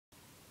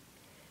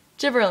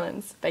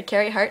Gibberellins by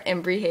Carrie Hart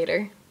and Bree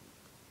Hayter.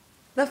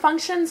 The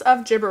functions of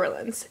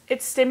gibberellins.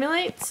 It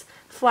stimulates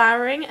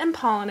flowering and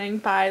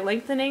pollinating by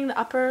lengthening the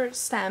upper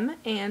stem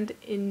and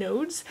in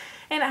nodes,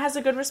 and it has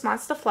a good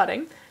response to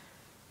flooding.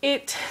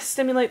 It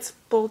stimulates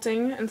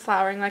bolting and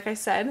flowering, like I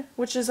said,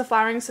 which is a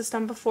flowering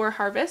system before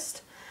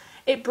harvest.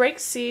 It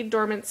breaks seed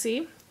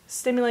dormancy,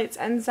 stimulates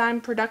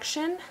enzyme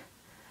production,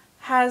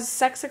 has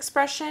sex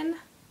expression,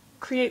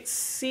 creates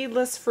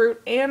seedless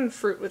fruit and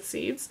fruit with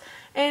seeds,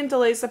 and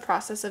delays the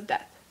process of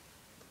death.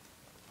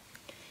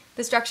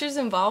 The structures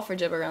involved for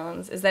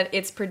gibberellins is that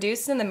it's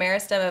produced in the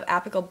meristem of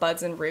apical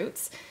buds and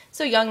roots,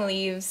 so young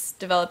leaves,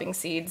 developing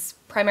seeds,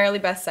 primarily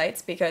best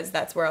sites because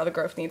that's where all the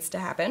growth needs to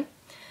happen.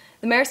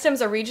 The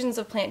meristems are regions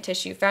of plant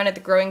tissue found at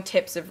the growing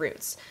tips of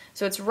roots,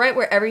 so it's right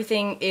where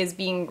everything is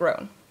being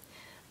grown.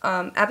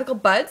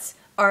 Apical buds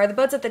are the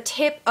buds at the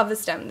tip of the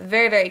stem, the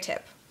very, very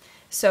tip.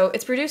 So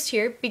it's produced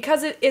here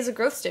because it is a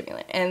growth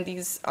stimulant, and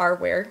these are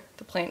where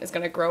the plant is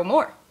going to grow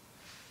more.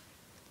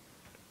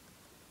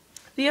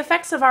 The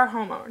effects of our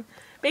hormone.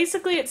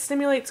 Basically, it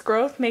stimulates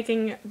growth,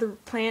 making the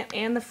plant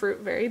and the fruit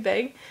very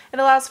big. It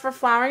allows for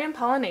flowering and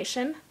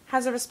pollination,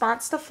 has a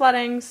response to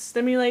flooding,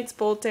 stimulates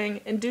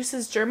bolting,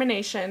 induces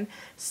germination,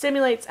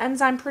 stimulates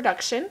enzyme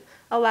production,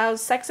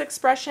 allows sex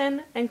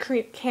expression, and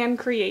can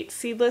create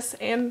seedless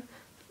and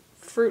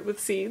fruit with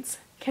seeds,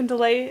 can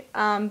delay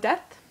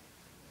death.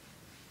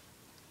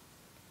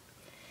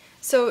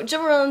 So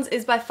gibberellins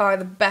is by far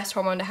the best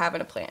hormone to have in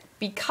a plant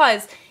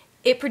because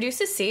it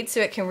produces seeds so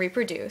it can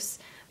reproduce,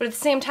 but at the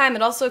same time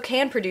it also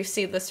can produce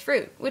seedless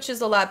fruit, which is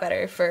a lot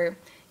better for,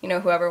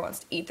 whoever wants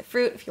to eat the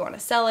fruit, if you want to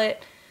sell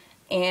it.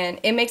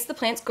 And it makes the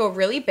plants go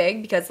really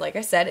big because, like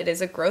I said, it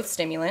is a growth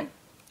stimulant.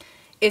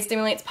 It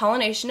stimulates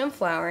pollination and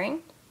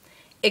flowering.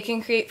 It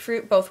can create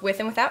fruit both with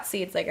and without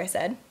seeds, like I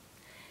said.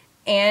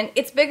 And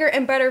it's bigger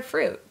and better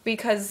fruit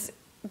because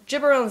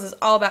gibberellins is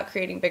all about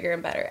creating bigger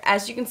and better.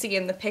 As you can see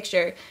in the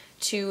picture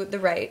to the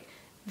right,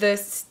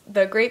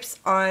 the grapes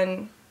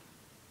on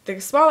the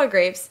smaller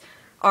grapes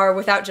are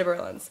without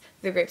gibberellins.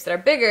 The grapes that are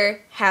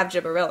bigger have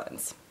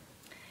gibberellins.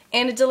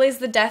 And it delays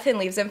the death in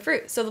leaves and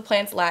fruit, so the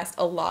plants last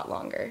a lot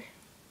longer.